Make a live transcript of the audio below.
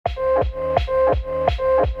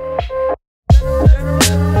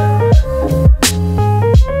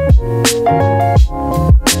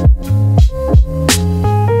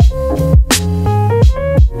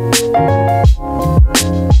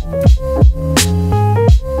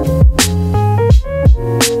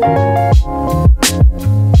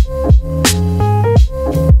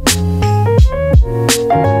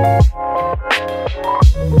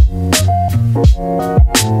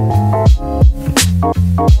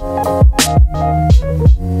All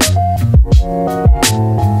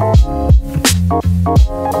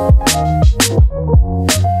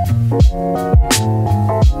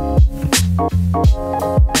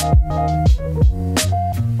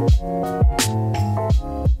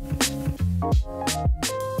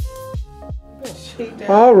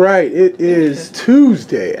right, it is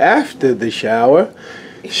Tuesday after the shower.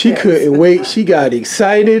 She couldn't wait. She got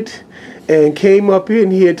excited and came up in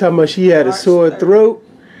here talking about she had a sore throat.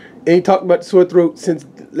 Ain't talked about the sore throat since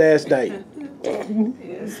last night.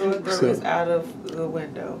 Yeah, sore throat is out of the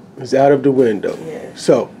window. It's out of the window. Yeah.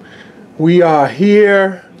 So, we are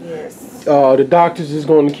here. Yes. The doctors is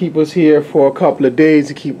going to keep us here for a couple of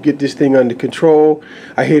days to get this thing under control.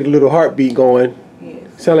 I hear the little heartbeat going.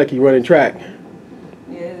 Yes. Sound like you're running track.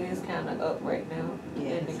 Yeah, it is kind of up right now.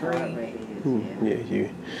 Yeah, in the green.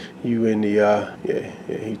 Yeah, you in the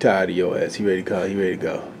he tired of your ass. He ready to go. He ready to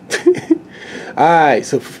go. All right,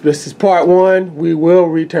 so this is part one. We will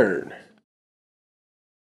return.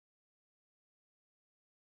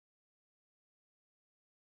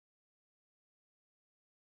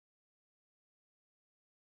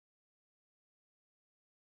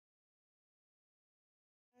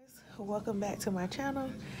 Welcome back to my channel.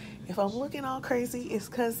 If I'm looking all crazy, it's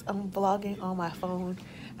because I'm vlogging on my phone.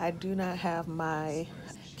 I do not have my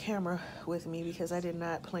camera with me because I did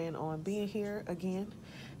not plan on being here again.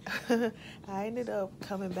 I ended up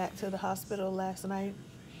coming back to the hospital last night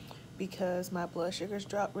because my blood sugars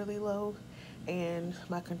dropped really low and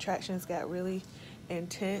my contractions got really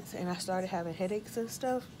intense and I started having headaches and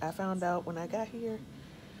stuff. I found out when I got here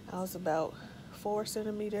I was about 4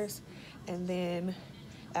 centimeters, and then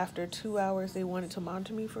after 2 hours they wanted to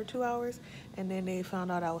monitor me for 2 hours, and then they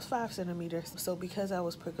found out I was 5 centimeters. So because I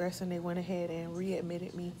was progressing, they went ahead and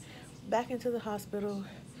readmitted me back into the hospital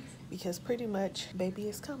because pretty much baby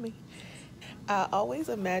is coming. I always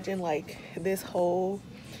imagine like this whole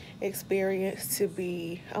experience to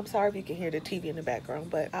be, I'm sorry if you can hear the TV in the background,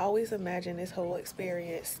 but I always imagine this whole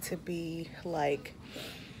experience to be like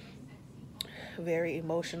very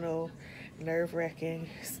emotional, nerve-wracking,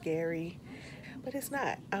 scary, but it's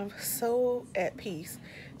not. I'm so at peace,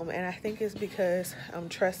 and I think it's because I'm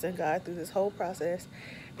trusting God through this whole process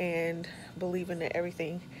and believing that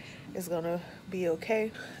everything is gonna be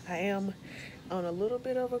okay. I am on a little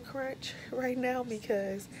bit of a crunch right now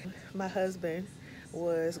because my husband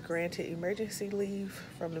was granted emergency leave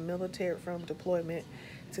from the military, from deployment,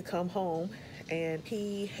 to come home, and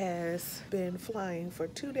he has been flying for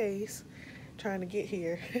 2 days trying to get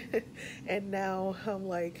here. And now I'm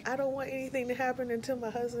like, I don't want anything to happen until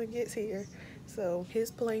my husband gets here. So his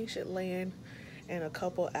plane should land in a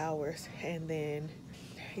couple hours, and then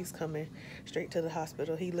he's coming straight to the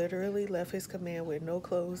hospital. He literally left his command with no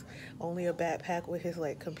clothes, only a backpack with his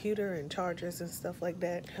like computer and chargers and stuff like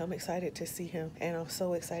that. I'm excited to see him, and I'm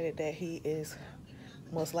so excited that he is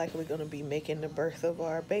most likely going to be making the birth of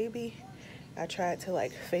our baby. I tried to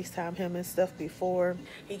like FaceTime him and stuff before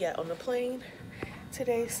he got on the plane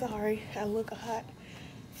today. Sorry, I look a hot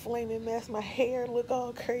flaming mess. My hair look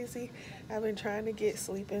all crazy. I've been trying to get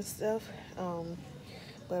sleep and stuff.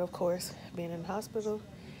 But of course, being in the hospital,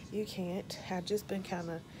 you can't. I've just been kind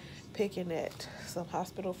of picking at some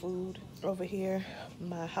hospital food over here.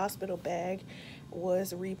 My hospital bag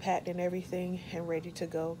was repacked and everything and ready to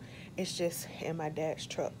go. It's just in my dad's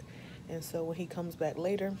truck. And so when he comes back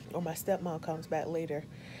later, or my stepmom comes back later,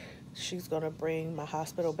 she's gonna bring my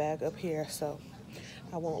hospital bag up here so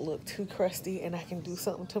I won't look too crusty and I can do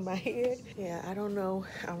something to my head. Yeah, I don't know.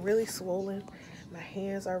 I'm really swollen. My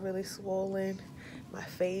hands are really swollen. My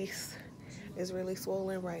face is really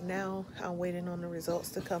swollen right now. I'm waiting on the results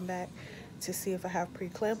to come back to see if I have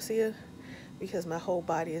preeclampsia because my whole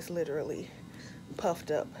body is literally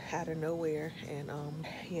puffed up out of nowhere. And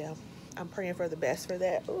yeah, I'm praying for the best for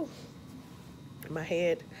that. Ooh. My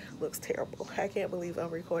head looks terrible. I can't believe I'm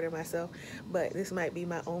recording myself, but this might be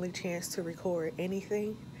my only chance to record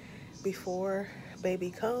anything before baby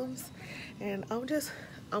comes, and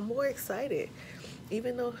I'm more excited.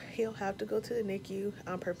 Even though he'll have to go to the NICU,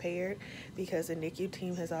 I'm prepared because the NICU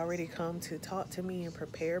team has already come to talk to me and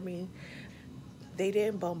prepare me. They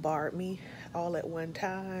didn't bombard me all at one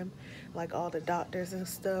time, like all the doctors and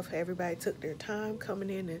stuff. Everybody took their time coming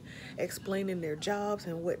in and explaining their jobs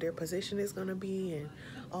and what their position is going to be and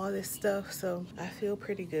all this stuff. So I feel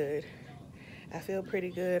pretty good. I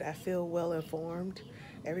feel well informed.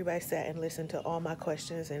 Everybody sat and listened to all my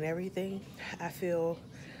questions and everything. I feel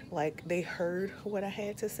like they heard what I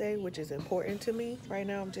had to say, which is important to me. Right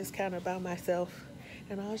now I'm just kind of by myself.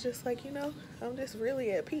 And I was just like, you know, I'm just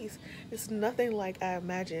really at peace. It's nothing like I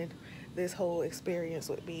imagined this whole experience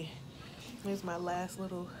would be. Here's my last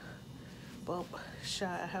little bump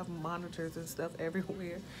shot. I have monitors and stuff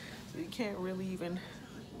everywhere, so you can't really even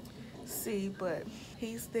see, but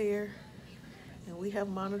he's there, and we have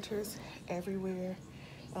monitors everywhere.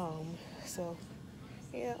 So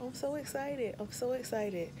yeah, I'm so excited. I'm so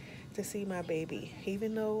excited to see my baby.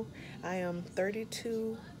 Even though I am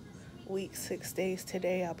 32 weeks, 6 days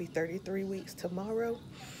today, I'll be 33 weeks tomorrow.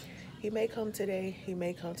 He may come today, he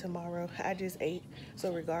may come tomorrow. I just ate,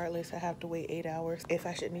 so regardless, I have to wait 8 hours if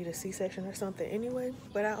I should need a C-section or something anyway.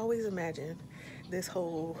 But I always imagine this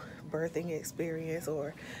whole birthing experience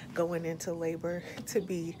or going into labor to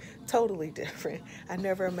be totally different. I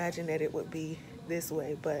never imagined that it would be this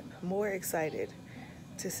way, but more excited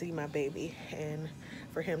to see my baby and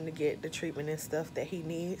for him to get the treatment and stuff that he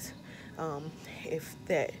needs. If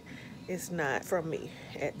that is not from me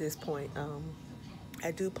at this point. I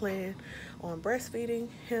do plan on breastfeeding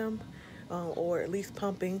him, or at least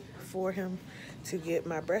pumping for him to get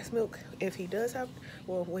my breast milk if he does have,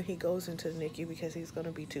 well, when he goes into the NICU, because he's going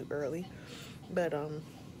to be too early. But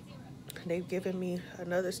they've given me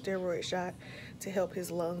another steroid shot to help his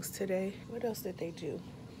lungs today. What else did they do?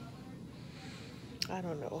 I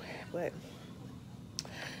don't know, but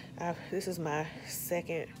this is my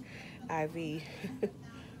second IV.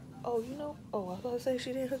 Oh, I was about to say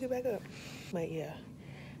she didn't hook it back up. But yeah,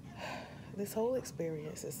 this whole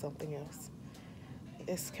experience is something else.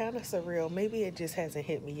 It's kind of surreal. Maybe it just hasn't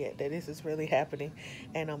hit me yet that this is really happening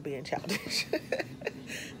and I'm being childish.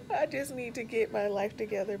 I just need to get my life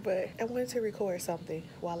together, but I wanted to record something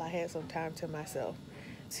while I had some time to myself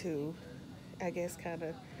to, I guess, kind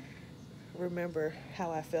of remember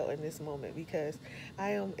how I felt in this moment, because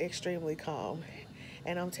I am extremely calm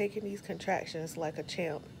and I'm taking these contractions like a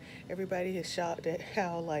champ. Everybody is shocked at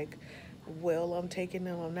how well I'm taking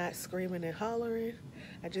them. I'm not screaming and hollering.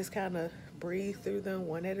 I just kind of breathe through them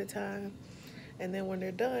one at a time, and then when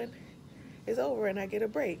they're done, it's over and I get a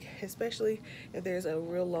break, especially if there's a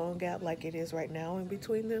real long gap like it is right now in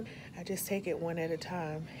between them. I just take it one at a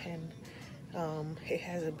time, and it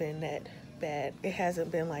hasn't been that bad. It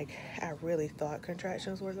hasn't been like I really thought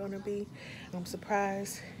contractions were going to be. I'm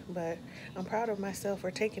surprised, but I'm proud of myself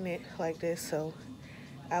for taking it like this. So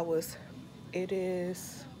it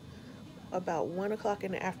is about 1 o'clock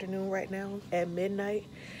in the afternoon right now. At midnight,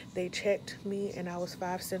 they checked me and I was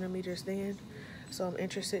 5 centimeters then. So I'm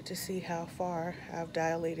interested to see how far I've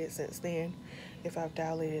dilated since then, if I've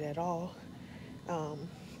dilated at all.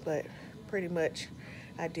 But pretty much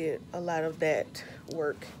I did a lot of that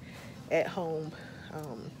work at home.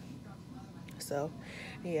 So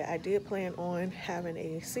yeah, I did plan on having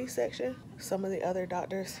a C-section. Some of the other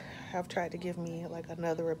doctors have tried to give me like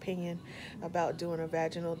another opinion about doing a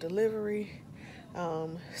vaginal delivery.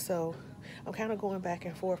 So I'm kind of going back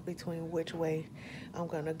and forth between which way I'm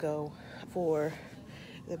gonna go for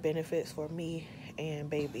the benefits for me and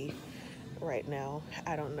baby right now.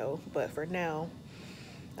 I don't know, but for now,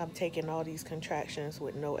 I'm taking all these contractions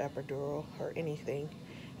with no epidural or anything,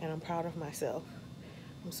 and I'm proud of myself.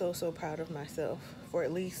 I'm so, so proud of myself for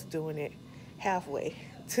at least doing it halfway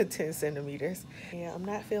to 10 centimeters. Yeah, I'm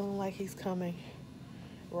not feeling like he's coming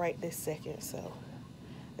right this second, so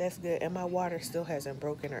that's good. And my water still hasn't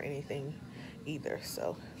broken or anything either,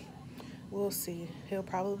 so we'll see. He'll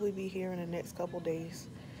probably be here in the next couple days,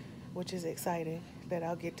 which is exciting that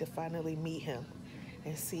I'll get to finally meet him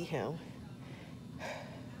and see him.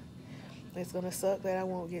 It's gonna suck that I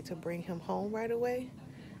won't get to bring him home right away,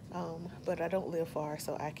 but I don't live far,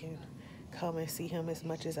 so I can come and see him as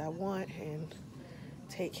much as I want and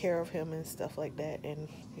take care of him and stuff like that. And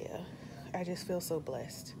yeah, I just feel so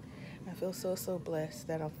blessed. I feel so, so blessed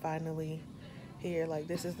that I'm finally here. Like,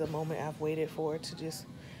 this is the moment I've waited for, to just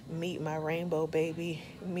meet my rainbow baby,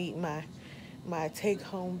 meet my take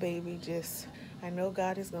home baby. Just, I know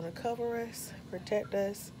God is gonna cover us, protect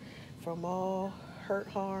us from all hurt,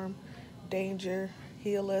 harm, danger,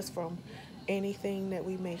 heal us from anything that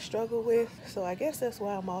we may struggle with. So I guess that's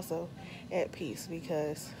why I'm also at peace,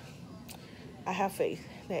 because I have faith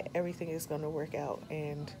that everything is going to work out,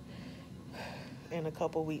 and in a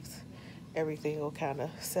couple weeks everything will kind of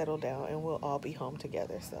settle down and we'll all be home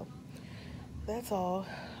together. So that's all.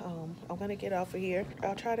 I'm going to get off of here.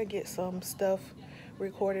 I'll try to get some stuff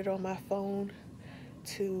recorded on my phone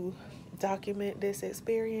to document this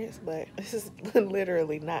experience, but this is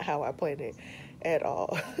literally not how I planned it at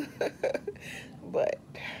all. But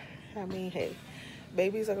I mean, hey,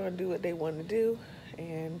 babies are going to do what they want to do,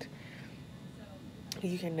 and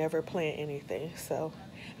you can never plan anything. So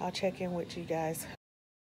I'll check in with you guys.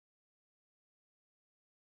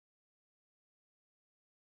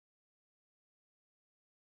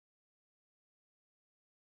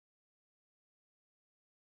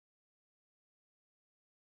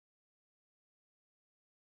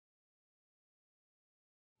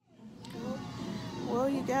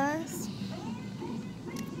 you guys,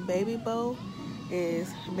 Baby Bo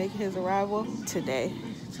is making his arrival today.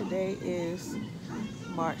 Today is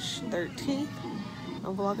March 13th.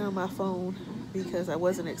 I'm vlogging on my phone because I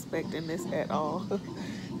wasn't expecting this at all.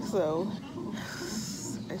 So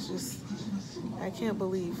it's just, I can't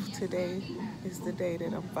believe today is the day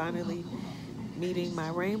that I'm finally meeting my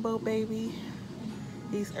rainbow baby.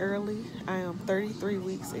 He's early. I am 33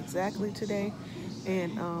 weeks exactly today.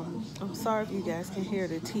 And I'm sorry if you guys can hear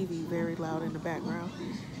the TV very loud in the background.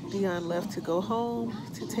 Dion left to go home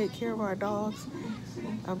to take care of our dogs.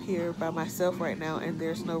 I'm here by myself right now and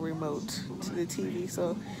there's no remote to the TV,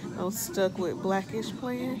 so I'm stuck with Blackish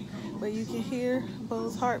playing, but you can hear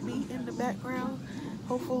Bo's heartbeat in the background.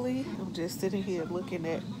 Hopefully, I'm just sitting here looking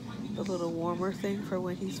at the little warmer thing for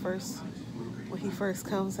when he first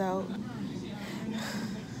comes out.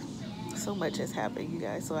 So much has happened, you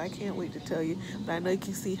guys, so I can't wait to tell you. But I know you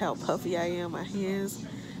can see how puffy I am. My hands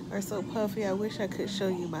are so puffy. I wish I could show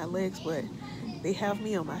you my legs, but they have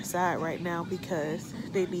me on my side right now because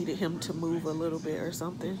they needed him to move a little bit or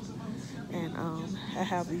something. And I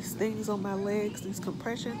have these things on my legs, these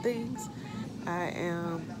compression things. I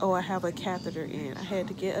have a catheter in. I had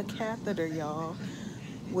to get a catheter, y'all,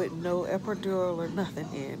 with no epidural or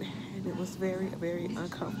nothing in. And it was very, very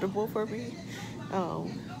uncomfortable for me.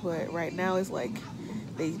 But right now it's like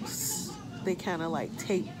they kind of like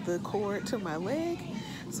tape the cord to my leg.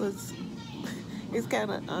 So it's kind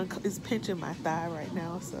of it's pinching my thigh right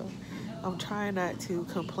now, so I'm trying not to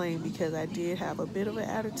complain because I did have a bit of an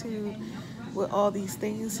attitude with all these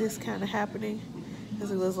things just kind of happening,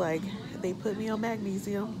 because it was like they put me on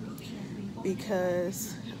magnesium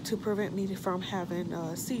because to prevent me from having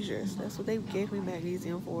seizures. That's what they gave me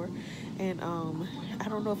magnesium for. And I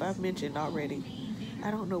don't know if I've mentioned already, I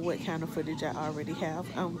don't know what kind of footage I already have.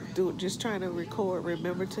 I'm just trying to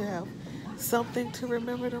remember to have something to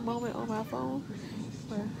remember the moment on my phone.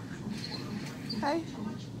 But hi.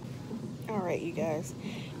 All right, you guys,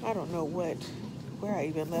 I don't know where I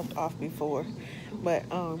even left off before, but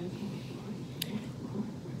I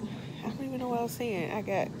don't even know what I was saying.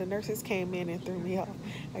 The nurses came in and threw me off.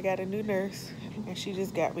 I got a new nurse and she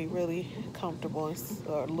just got me really comfortable,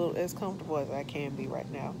 or a little as comfortable as I can be right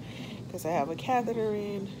now, because I have a catheter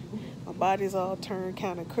in, my body's all turned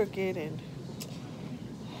kind of crooked, and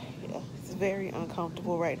yeah, it's very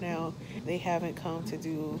uncomfortable right now. They haven't come to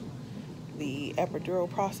do the epidural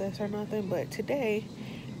process or nothing, but today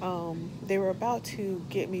they were about to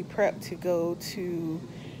get me prepped to go to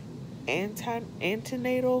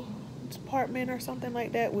antenatal department or something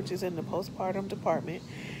like that, which is in the postpartum department.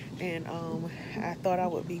 And I thought I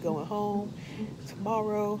would be going home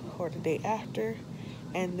tomorrow or the day after.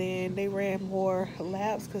 And then they ran more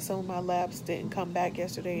labs because some of my labs didn't come back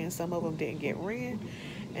yesterday and some of them didn't get ran.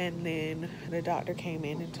 And then the doctor came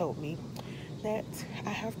in and told me that I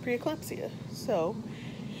have preeclampsia. So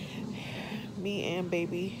me and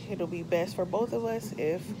baby, it'll be best for both of us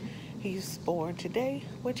if he's born today,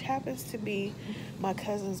 which happens to be my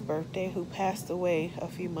cousin's birthday, who passed away a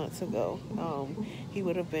few months ago. He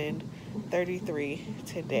would have been 33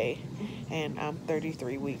 today, and I'm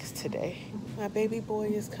 33 weeks today. My baby boy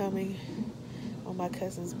is coming on my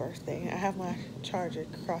cousin's birthday. I have my charger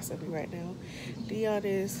crossing me right now.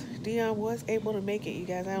 Dion was able to make it, you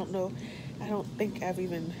guys. I don't think I've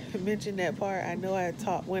even mentioned that part. I know I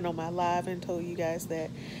went on my live and told you guys that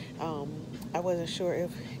I wasn't sure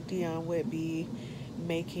if Dion would be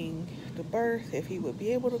making the birth, if he would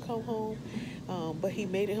be able to come home, but he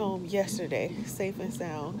made it home yesterday, safe and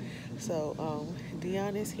sound. So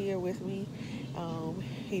Dion is here with me.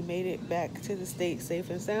 He made it back to the States safe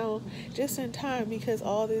and sound, just in time, because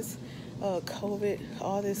all this COVID,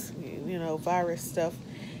 all this virus stuff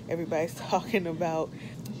everybody's talking about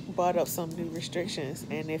brought up some new restrictions,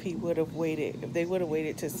 and if they would have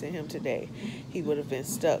waited to send him today, he would have been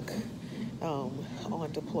stuck on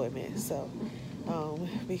deployment. So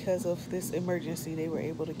because of this emergency, they were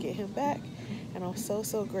able to get him back, and I'm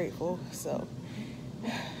so grateful. So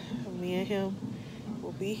me and him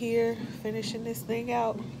will be here finishing this thing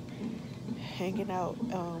out, hanging out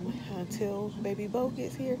until baby Bo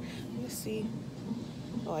gets here. Let me see.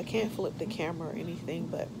 Oh, I can't flip the camera or anything,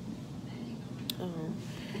 but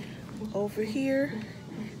over here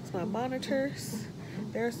is my monitors.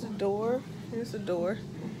 There's the door. Here's the door.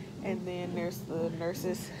 And then there's the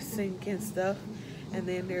nurse's sink and stuff. And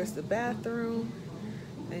then there's the bathroom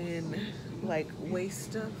and like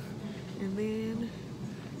waste stuff. And then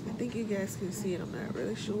I think you guys can see it. I'm not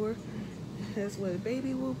really sure. That's where the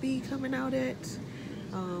baby will be coming out at.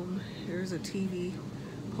 There's a TV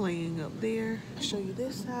playing up there. I'll show you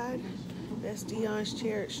this side. That's Dion's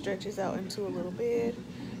chair. It stretches out into a little bed.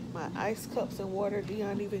 my ice cups and water.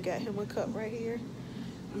 Dion even got him a cup right here.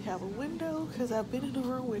 We have a window because I've been in a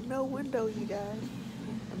room with no window, you guys.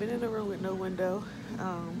 I've been in a room with no window.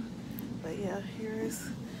 But yeah, here is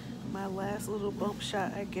my last little bump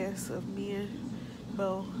shot, I guess, of me and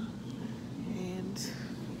Bo. And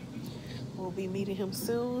we'll be meeting him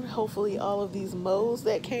soon. Hopefully all of these moles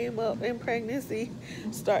that came up in pregnancy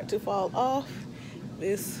start to fall off.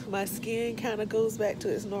 My skin kind of goes back to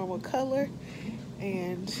its normal color.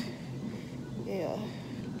 And yeah,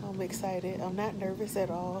 I'm excited. I'm not nervous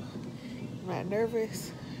at all. I'm not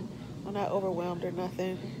nervous. I'm not overwhelmed or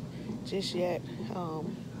nothing just yet.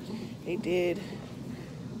 They did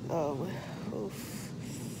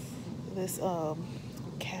this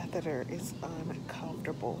catheter is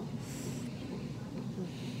uncomfortable.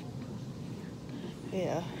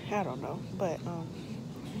 Yeah, I don't know, but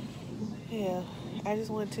yeah, I just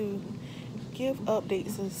want to give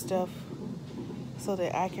updates and stuff so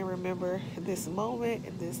that I can remember this moment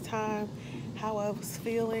and this time, how I was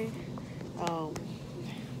feeling.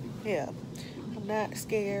 Yeah, I'm not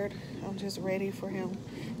scared. I'm just ready for him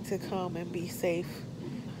to come and be safe,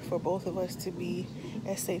 for both of us to be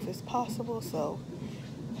as safe as possible. So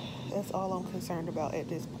that's all I'm concerned about at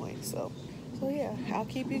this point. So yeah, I'll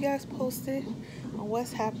keep you guys posted on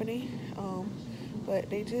what's happening.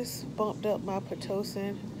 But they just bumped up my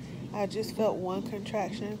Pitocin. I just felt one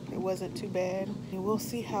contraction. It wasn't too bad. And we'll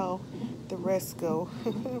see how the rest go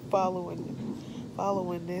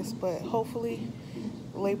following this. But hopefully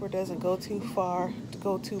labor doesn't go too far,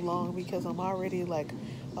 go too long, because I'm already like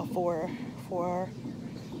a 5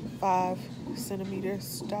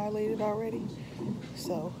 centimeters dilated already.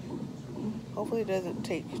 So hopefully it doesn't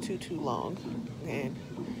take too long. And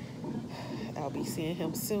I'll be seeing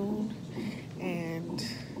him soon. And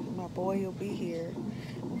my boy will be here.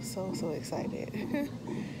 I'm so excited.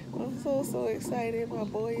 I'm so excited. My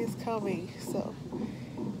boy is coming. So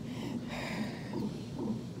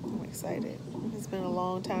I'm excited. It's been a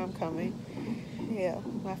long time coming. Yeah,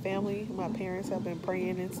 my family, my parents have been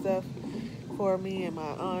praying and stuff for me and my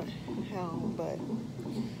aunt. But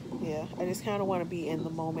yeah, I just kind of want to be in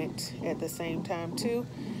the moment at the same time too.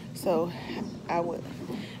 So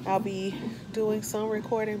I'll be doing some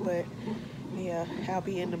recording, but yeah, I'll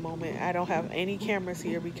be in the moment. I don't have any cameras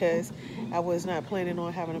here because I was not planning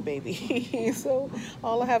on having a baby. So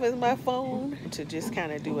all I have is my phone to just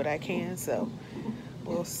kind of do what I can. So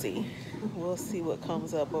we'll see. We'll see what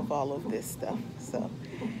comes up with all of this stuff. So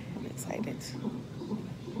I'm excited.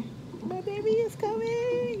 My baby is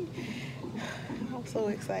coming. I'm so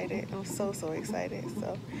excited. I'm so excited.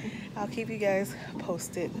 So I'll keep you guys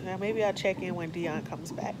posted. Now maybe I'll check in when Dion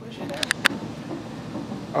comes back.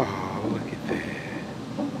 Oh, look at that.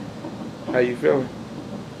 How you feeling?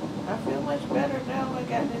 I feel much better now. I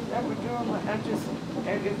got this epidural.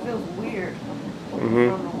 It feels weird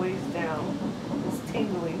from the waist down. It's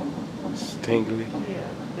tingly. It's tingly? Yeah.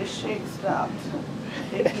 The shake stopped.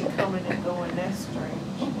 They keep coming and going. That's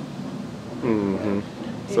strange. It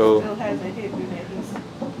still hasn't hit me that he's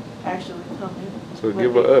actually coming. So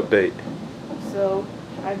give an update. So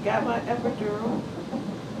I got my epidural.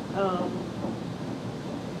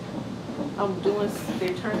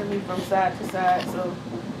 They're turning me from side to side so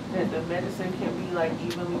that the medicine can be like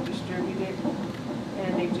evenly distributed.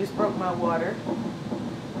 And they just broke my water.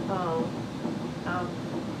 I'm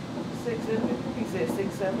 6 in it. He said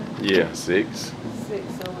 6, 7? Yeah, 6. 6, so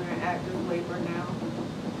we're in active labor now.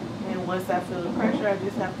 And once I feel the pressure, I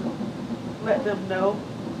just have to let them know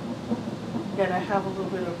that I have a little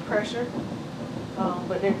bit of pressure.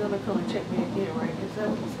 But they're going to come and check me again, right? Is that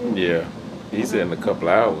what he said? Yeah. He said in a couple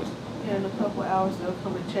of hours. Yeah, in a couple of hours they'll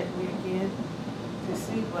come and check me again to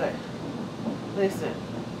see. But listen,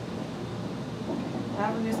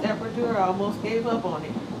 having this epidural, I almost gave up on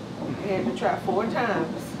it. I had to try 4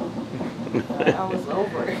 times. I was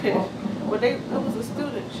over it. But it was a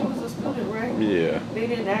student. She was a student, right? Yeah. They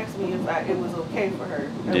didn't ask me if it was okay for her.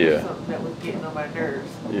 That was something that was getting on my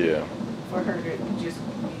nerves. Yeah. For her to just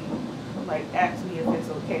like ask me if it's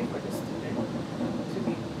okay for the student to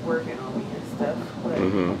be working on me and stuff. But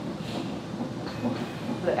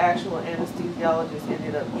the actual anesthesiologist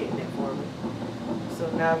ended up getting it for me. So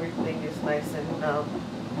now everything is nice and numb.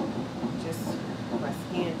 Just my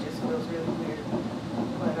skin just feels really weird.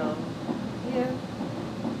 But yeah.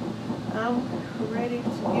 I'm ready to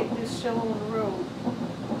get this show on the road.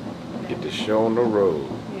 Get the show on the road.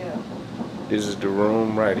 Yeah. This is the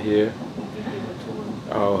room right here.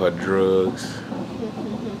 All her drugs.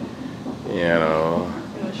 You know.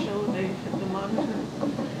 It'll show the monitor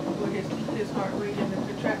where his heart rate and the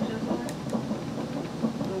contractions are.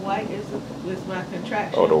 The white is my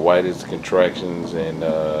contraction. Oh, the white is contractions, and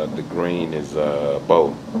the green is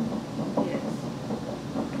both. Yes.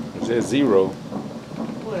 It says 0.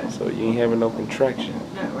 What? So you ain't having no contraction.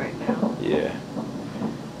 Not right now. Yeah.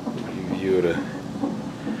 You view the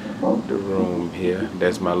room here.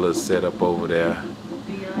 That's my little setup over there.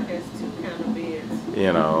 Dion has 2 kind of beds.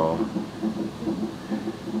 You know,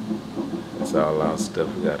 that's all our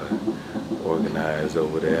stuff we gotta organize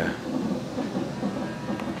over there.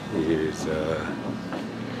 Here's the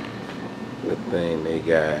thing they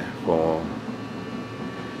got for them.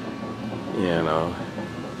 You know.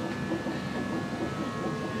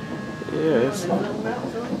 Yeah, that's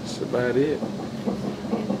about it.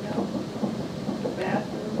 Bathroom. Yeah,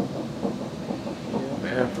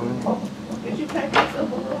 bathroom. Did you pack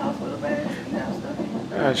yourself a little hospital bag? You have stuff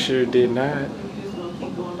in? I sure did not. You just gonna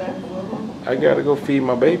keep going back and forth? I gotta go feed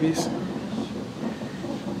my babies. You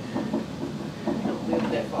don't live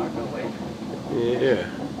that far, no way. Yeah.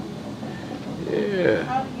 Yeah.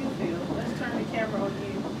 How do you feel? Let's turn the camera on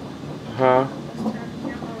you. Huh? Let's turn the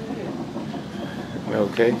camera on you.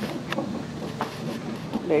 Okay.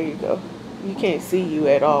 There you go. You can't see you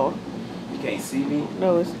at all. You can't see me?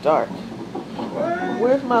 No, it's dark. What?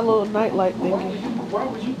 Where's my little nightlight thingy? Why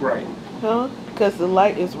was you bright? Huh? Because the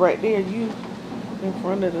light is right there. You in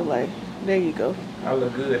front of the light. There you go. I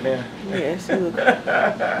look good now. Yes, you look.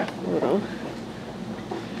 Hold on.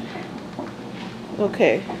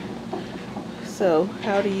 Okay. So,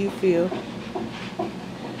 how do you feel? I'm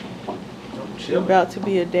You're chilling. about to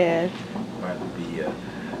be a dad. About to be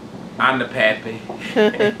I'm the pappy.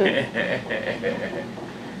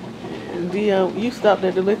 Dion, you stopped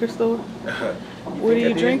at the liquor store? What are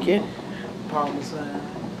you drinking? Parmesan.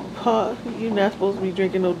 Pa, you're not supposed to be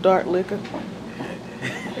drinking no dark liquor.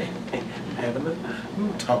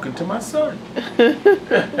 I'm talking to my son.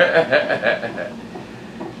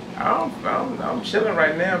 I'm chilling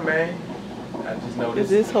right now, man. I just know Is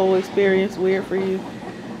this whole experience weird for you?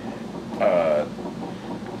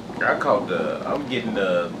 I'm getting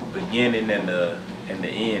the beginning and the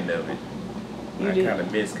end of it. You I did kind of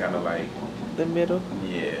miss like the middle.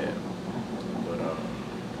 yeah, but I'm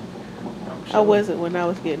I chilling. wasn't when I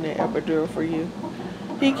was getting that epidural for you.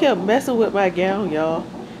 He kept messing with my gown, y'all.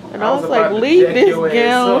 And I was like, about to leave jack this your ass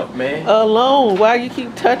gown up, man. alone. Why you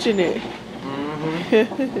keep touching it?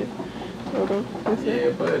 Mm-hmm. Hold on. Yeah,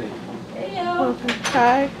 buddy. Okay.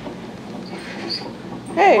 Hi.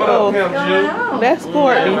 Hey, What oh, up, Pimp Jew? that's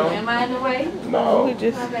Courtney. Am I in the way? No. We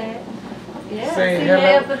just, My bad. Yeah. Say see hello. you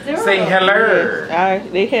epidural. Say hello.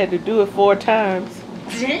 they had to do it 4 times.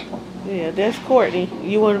 Yeah, that's Courtney.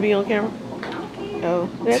 You want to be on camera? Oh,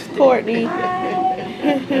 that's Courtney. Yep.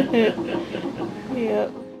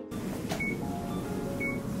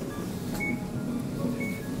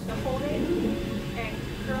 Hold it and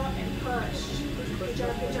curl and push. Good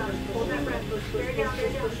job, good job. Hold that breath. Very down,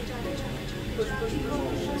 very down. Good job, good job.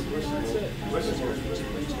 Push, push, push.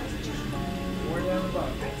 Right,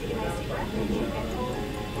 take a nice deep breath and hold.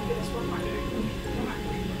 Give us one more. Come on.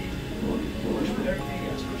 Push with everything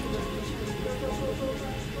else. Push, push, push, push,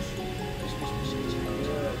 push, push, push, push.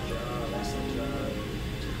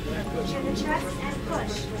 Chin the chest and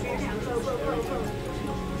push. Very down. Go, go, go, go.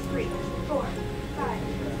 3, 4, 5,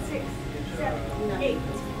 6, 7, 8,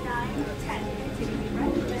 9, 10. Take a deep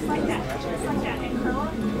breath. Just like that. Just like that. And curl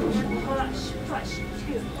up. And push. Push.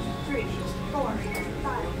 2, 3, 4,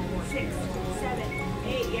 5, 6, 7,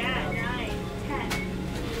 8. Yeah. 9, 10.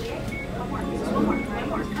 Okay. One more. Just one more. One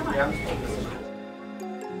more. Come on.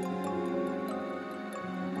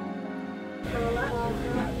 Curl up.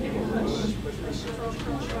 Curl up. And push. Push. Curl. Curl.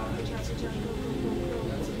 Curl. Good job. Good job. Go. Go. Go. Go.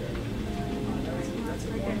 That's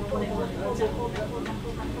right there. Hold it. Hold it. Hold that. Hold that. Hold that. Hold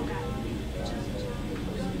that. Hold that.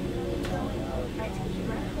 Right. Take a deep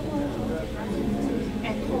breath.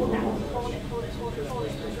 And hold that. Hold it. Hold it. Hold it. Hold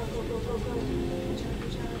it. Go. Go. Go. Go. Go. Good job.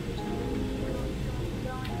 Good job. Good job. Keep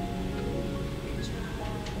going. Good job.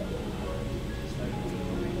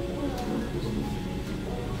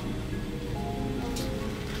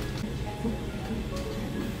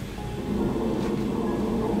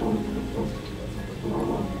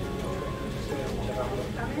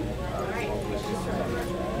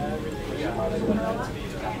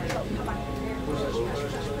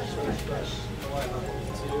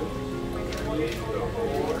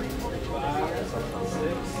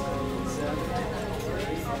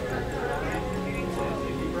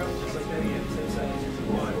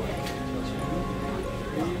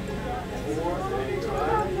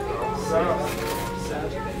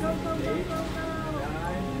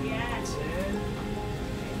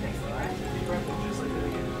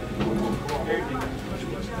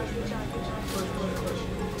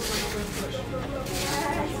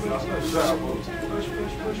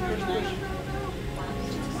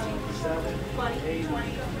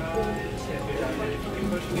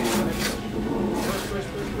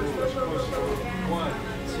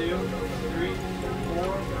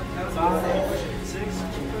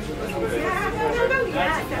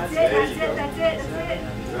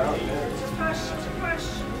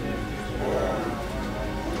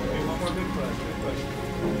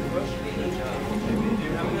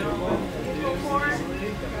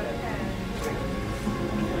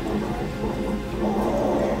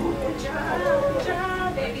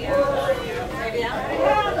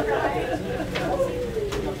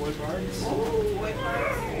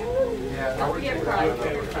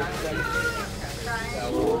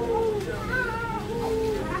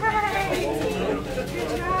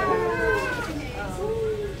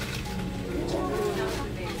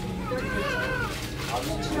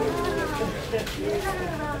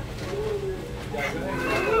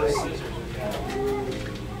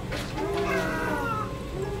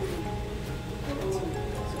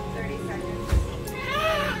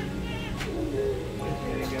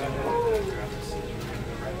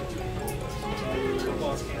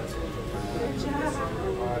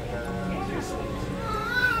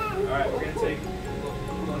 Alright, we're going to take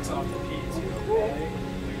looks off the P's here, okay?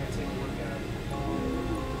 We're going to take a look at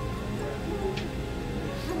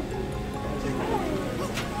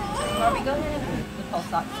Barbie, go ahead and put the pulse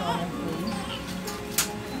socks on him, please.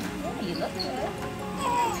 Yeah, you look good.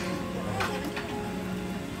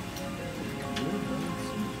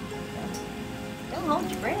 Don't hold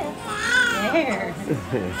your breath. There.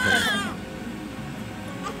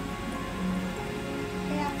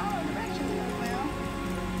 Yeah, follow directions real well.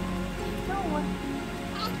 Keep going.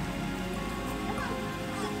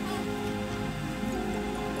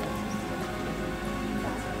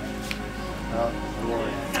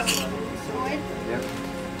 Yep.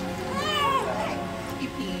 You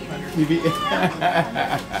peed. You be.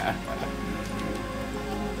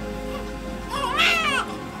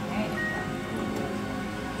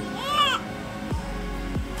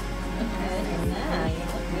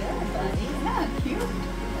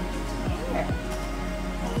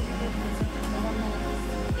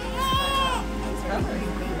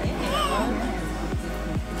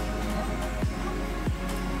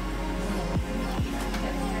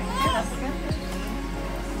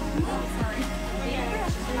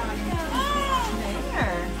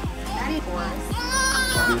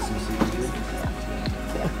 Do some CPR.